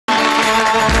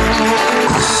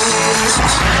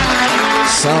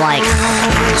So like,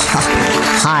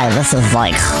 hi, this is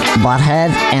like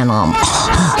Butthead, and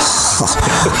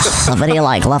somebody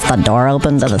like left the door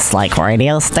open to this like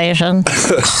radio station,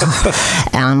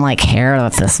 and I'm like here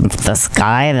with this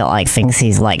guy that like thinks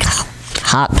he's like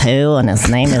hot poo, and his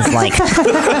name is like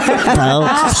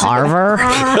BoCarver.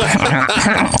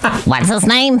 What's his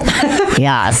name?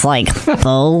 Yeah, it's like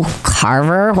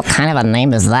BoCarver. What kind of a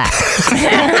name is that?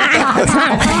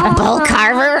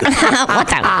 BoCarver? What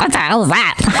the hell is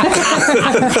that?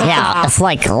 Yeah, it's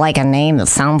like a name that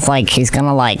sounds like he's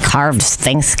gonna like carve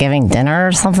Thanksgiving dinner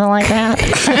or something like that.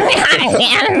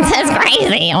 That's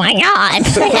crazy. Oh my god.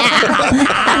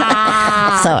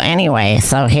 Yeah. So anyway,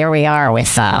 so here we are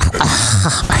with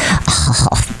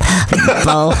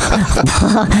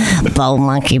Bo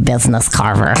Monkey Business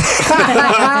Carver.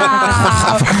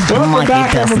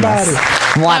 Monkey Business.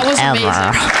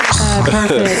 Whatever.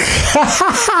 Perfect.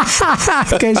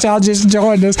 In case y'all just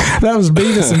joined us, that was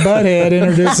Beavis and Butthead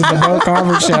introducing the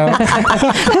BoCarverShow.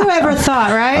 Whoever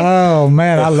thought, right? Oh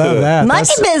man, I love that.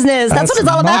 Monkey business. That's what it's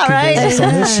all about, right?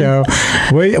 On this show,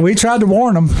 we tried to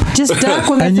warn them. Just duck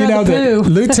when they and throw you know the poo. that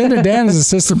Lieutenant Dan is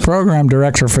assistant program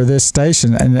director for this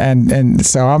station, and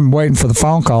so I'm waiting for the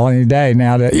phone call any day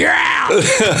now that you're out.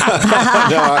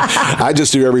 No, I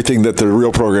just do everything that the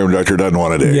real program director doesn't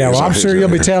want to do. Yeah, well, I'm sure you'll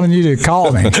be telling you to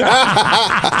call me.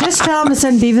 Just tell them to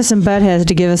send Beavis and Butthead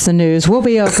to give us the news. We'll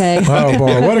be okay. Oh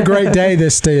boy, what a great day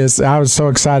this is! I was so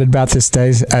excited about this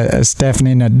day.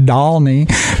 Stephanie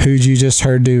Nadolny, who you just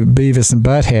heard do Beavis and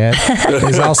Butthead,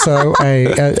 is also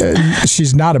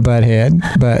she's not a butthead,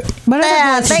 but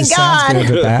Thank she God. sounds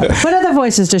good at that. What other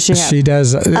voices does she have? She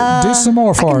does. Do some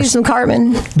more for Do us. some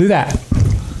Carmen. Do that.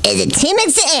 Is it Tim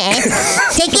and Sam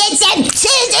to get some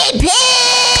cheesy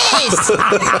piss?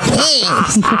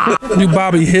 Do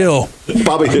Bobby Hill.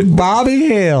 Bobby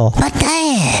Hill. But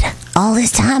Dad, all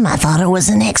this time I thought it was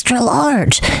an extra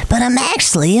large, but I'm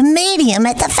actually a medium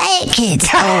at the Fat Kids.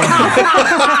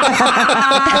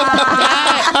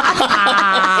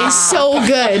 It's so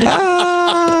good.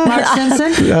 Mark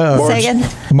Simpson? Say again?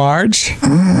 Marge.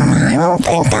 I don't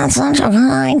think that's such a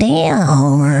good idea,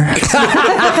 Homer.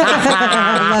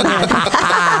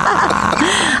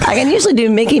 I can usually do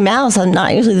Mickey Mouse. I'm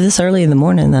not usually this early in the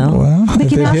morning, though. Well,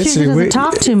 Mickey if it Mouse hits usually you, doesn't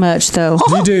talk too much, though.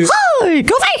 You do. Hi,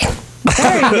 go away.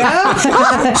 There you go.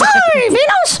 Hi,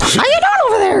 Venus. How you doing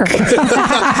over there?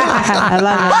 I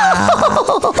love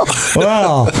it.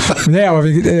 Well, yeah.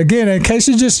 Again, in case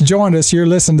you just joined us, you're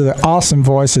listening to the awesome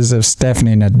voices of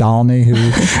Stephanie Nadolny, who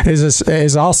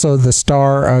is also the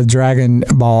star of Dragon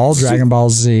Ball Z, Dragon Ball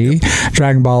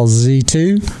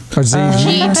Z2, or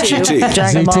GT.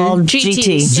 Dragon Ball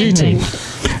GT.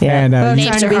 GT. Yeah. And I'm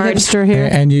trying to be hipster here.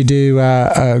 and you do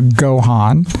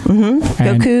Gohan.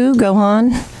 And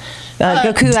Gohan.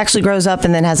 Goku actually grows up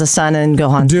and then has a son, and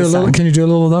Gohan's the son. Can you do a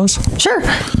little of those? Sure.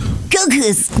 Goku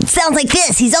sounds like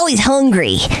this. He's always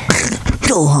hungry.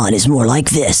 Gohan is more like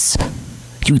this.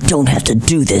 You don't have to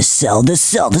do this, Cell.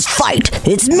 This fight.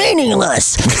 It's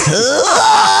meaningless. And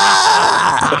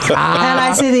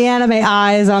I see the anime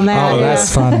eyes on that. Oh,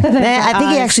 that's funny. I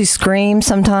think he actually screams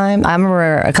sometime. I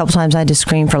remember a couple times I had to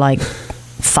scream for like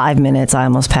 5 minutes. I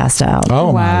almost passed out.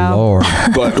 Oh, my Wow. Lord.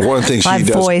 But one thing she My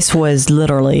does. voice was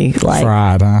literally like...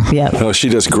 Fried, huh? Yep. No, she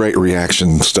does great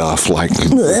reaction stuff like.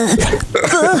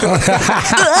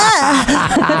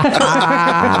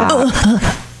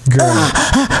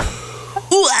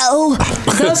 Wow.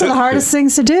 Those are the hardest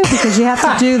things to do because you have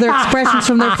to do their expressions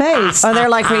from their face. Or they're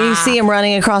like when you see him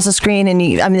running across the screen, and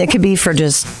it could be for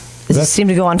just... It just seemed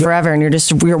to go on forever, and you're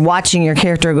watching your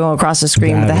character go across the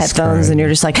screen with the That is headphones, crazy. and you're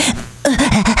just like...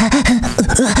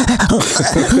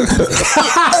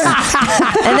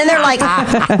 and then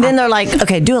they're like,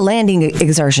 okay, do a landing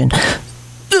exertion.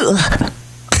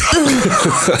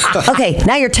 Okay,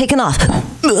 now you're taking off.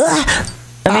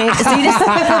 I mean, so you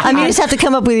just have to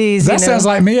come up with these. That sounds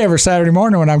like me every Saturday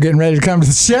morning when I'm getting ready to come to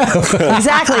the show.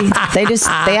 Exactly. They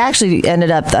actually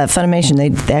ended up Funimation. They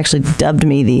actually dubbed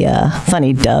me the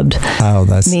dubbed. Oh,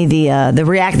 that's me the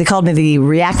They called me the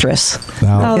reactress.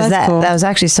 No. Oh, that's cool. That was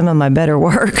actually some of my better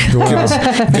work. Well,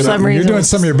 For some reason. you're doing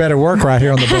some of your better work right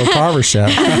here on the BoCarverShow.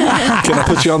 Can I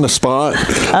put you on the spot?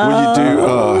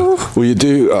 Will you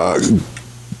do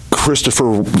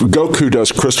Christopher? Goku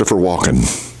does Christopher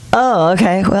Walken. Oh,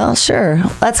 okay. Well, sure.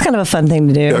 That's kind of a fun thing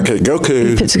to do. Okay,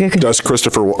 Goku does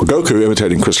Goku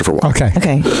imitating Christopher Walken. Okay.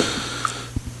 Okay.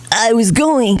 I was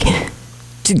going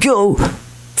to go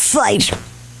fight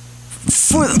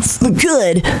for the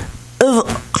good of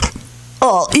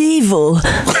all evil,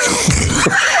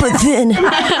 but then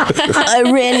I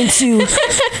ran into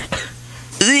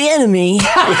the enemy. And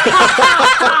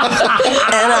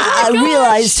I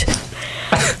realized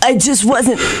I just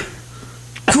wasn't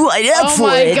quite up for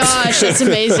it. Oh my gosh, that's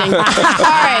amazing. All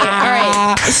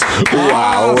right.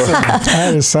 Wow.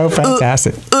 That is so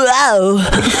fantastic. Wow.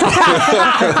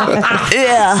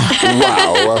 Yeah.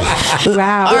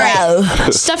 Wow. All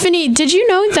right. Stephanie, did you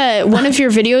know that one of your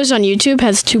videos on YouTube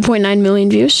has 2.9 million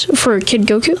views for Kid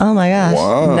Goku? Oh my gosh.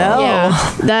 Wow. No.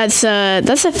 Yeah, that's a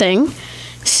thing.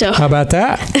 So How about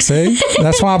that? See,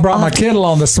 that's why I brought my kid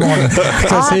along this morning.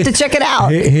 I'll have to check it out.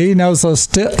 He knows those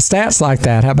stats like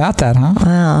that. How about that, huh?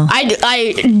 Wow.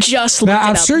 I just looked Now, it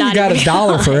I'm up, sure you not got even-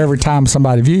 $1 for every time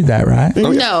somebody viewed that, right?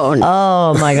 No.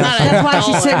 Oh my gosh. That's why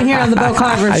she's sitting here on the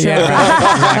BoCarver show. Yeah,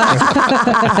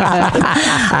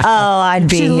 Oh, I'd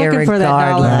be She's here looking for that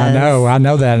dollar. regardless. I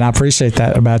know that, and I appreciate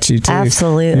that about you too.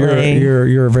 Absolutely.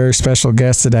 You're a very special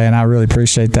guest today, and I really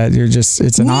appreciate that.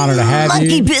 It's an honor to have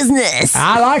Monkey you. business.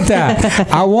 I like that.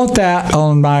 I want that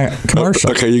on my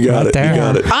commercial. Okay, you got it. there. You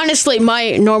got it. Honestly,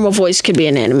 my normal voice could be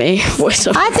an anime voice.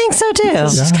 I think so too.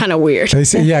 It's kind of weird.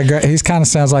 He's kind of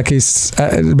sounds like he's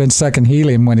been sucking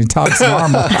helium when he talks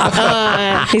normal.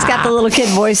 He's got the little kid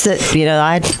voice that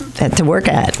I had to work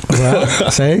at. Well,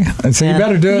 see, and so you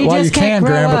better do it You while you just can't can,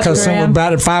 grow Graham, up, because Graham.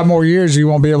 about 5 more years you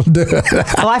won't be able to do it.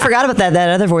 Oh, I forgot about that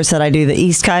other voice that I do, the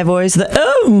East Kai voice.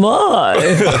 Oh my!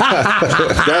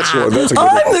 That's a good one.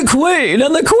 I'm the queen,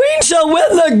 and the queen shall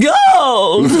win the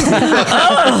gold.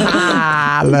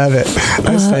 I love it.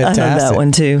 That's fantastic. I love that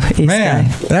one too. East Man,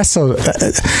 Kai. that's so.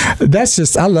 That's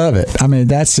just. I love it. I mean,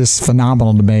 that's just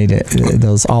phenomenal to me.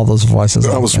 All those voices.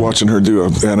 I was watching her do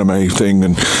an anime thing,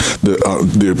 and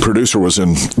the producer was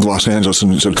in Los Angeles,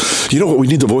 and he said, "You know what? We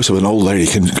need the voice of an old lady.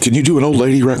 Can you do an old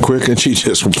lady right quick?" And she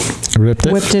just Ripped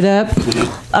it. Whipped it up.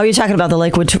 Oh, you're talking about the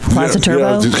Lakewood Plaza Yeah,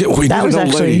 Turbo? we That need was an old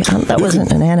actually lady. that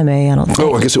wasn't an anime. I don't think.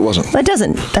 Oh, I guess it wasn't. That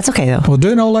doesn't. That's okay though. Well,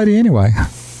 do an old lady anyway.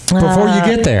 Before you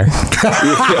get there.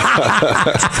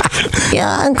 Your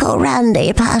Uncle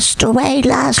Randy passed away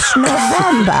last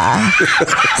November.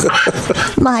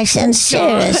 My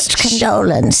sincerest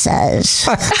condolences.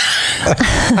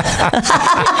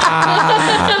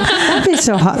 That'd be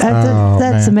so hot. That's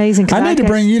Man. amazing. 'cause I need to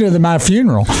bring you to my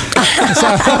funeral. So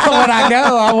when I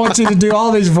go, I want you to do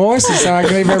all these voices so I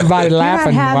can leave everybody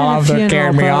laughing while they're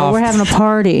carrying me off. We're having a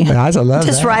party. I love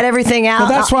Just that. write everything out. Well,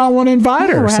 that's why I want to invite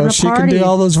Yeah, her we're so having a she can party. do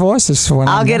all those voices. When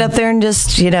I'll get up there and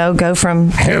just go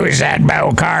from. Who is that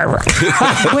Bo Carver?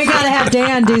 We got to have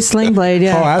Dan do Sling Blade.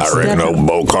 Yeah. Oh, absolutely. Definitely.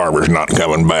 Bo Carver's not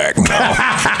coming back. No.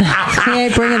 He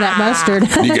ain't bringing that mustard.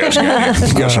 You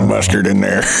got some mustard in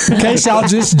there. In case y'all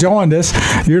just joined us,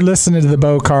 you're listening to the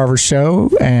Bo Carver Show,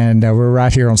 and we're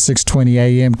right here on 620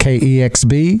 AM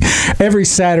KEXB every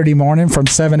Saturday morning from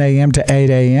 7 a.m. to 8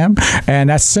 a.m. And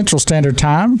that's Central Standard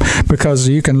Time, because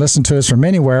you can listen to us from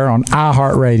anywhere on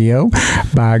iHeartRadio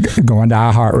by going to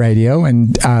iHeartRadio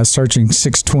and searching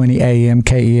 620 AM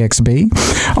KEXB.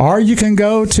 Or you can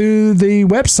go to the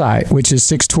website, which is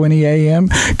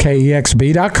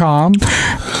 620AMKEXB.com.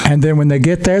 And then when they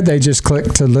get there, they just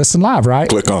click to listen live, right?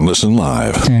 Click on Listen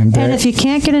Live. And if you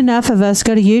can't get enough of us,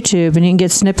 go to YouTube and you can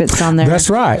get snippets on there. that's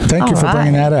right. Thank you All for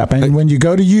bringing right. that up. And when you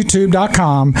go to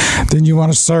youtube.com, then you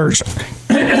want to search.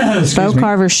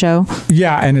 BoCarver Show.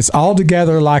 Yeah, and it's all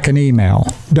together like an email.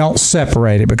 Don't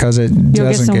separate it because it You'll get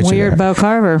doesn't some get you weird there. Bo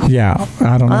Carver. Yeah,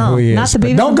 I don't know who he is. Not the but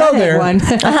Beavis don't and go Butthead there. one.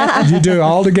 You do it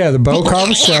all together. Bo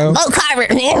Carver Show. Bo Carver.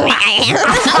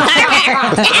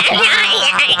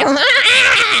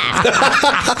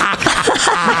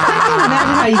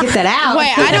 Imagine how you get that out.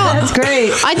 Wait, I don't. That's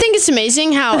great. I think it's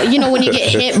amazing how when you get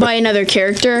hit by another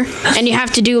character and you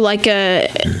have to do like a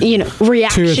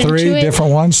reaction 2 or 3 to it,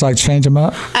 different ones, like change them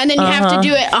up. and then you have to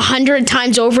do it 100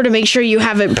 times over to make sure you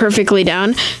have it perfectly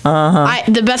down.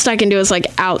 The best I can do is like,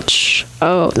 ouch,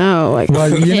 oh no, like.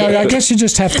 Well, I guess you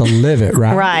just have to live it,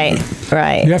 right?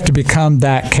 Right. You have to become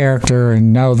that character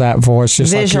and know that voice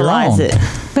just Visualize like your own.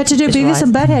 it. But to do Beavis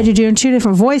and Butthead, you're doing 2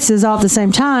 different voices all at the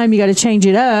same time. You got to change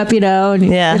it up, and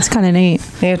Yeah. it's kind of neat.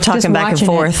 You're talking Just back and watching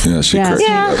forth. Yeah, she Yeah. corrected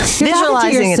Yeah. that. You're talking to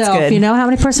Visualizing it's yourself, good. how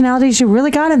many personalities you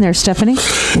really got in there, Stephanie?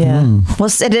 Yeah. Well,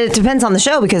 it depends on the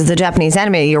show, because the Japanese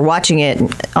anime, you're watching it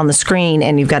on the screen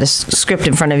and you've got a script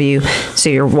in front of you, so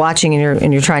you're watching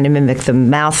and you're trying to mimic the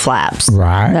mouth flaps.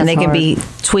 Right. And they That's can be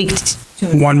tweaked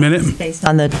 1 minute. based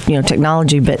on the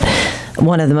technology. But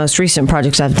one of the most recent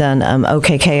projects I've done,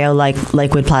 OKKO, like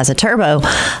Lakewood Plaza Turbo,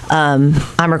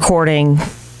 I'm recording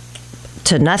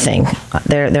to nothing.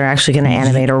 They're actually going to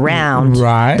animate around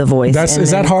the voice. Is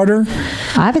that harder?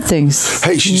 I would think so.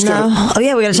 Hey, she's got. Oh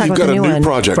yeah, we got to talk You've about got the a new new one.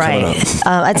 project coming right.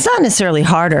 up. It's not necessarily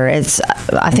harder. I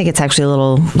think it's actually a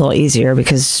little easier,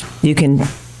 because you can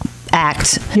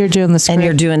act. You're doing the script. And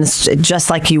you're doing this just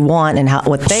like you want and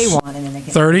what they want, and then they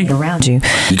can 30 around you.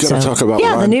 You got to talk about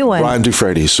the new one. Ryan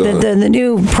Dufresne's. The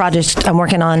new project I'm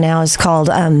working on now is called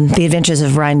The Adventures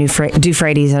of Ryan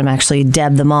Dufresne's, and I'm actually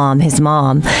Deb the mom, his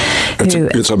mom.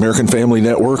 It's American Family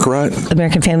Network, right?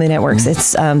 American Family Networks.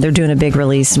 It's they're doing a big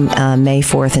release May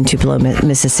 4th in Tupelo,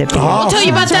 Mississippi. I'll tell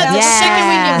you about that the second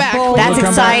we get back. That's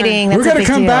exciting. We're going to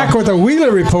come back with a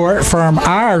Wheeler report from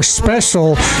our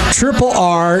special Triple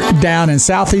R down in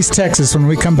Southeast Texas when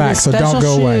we come back, so don't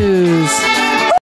go away.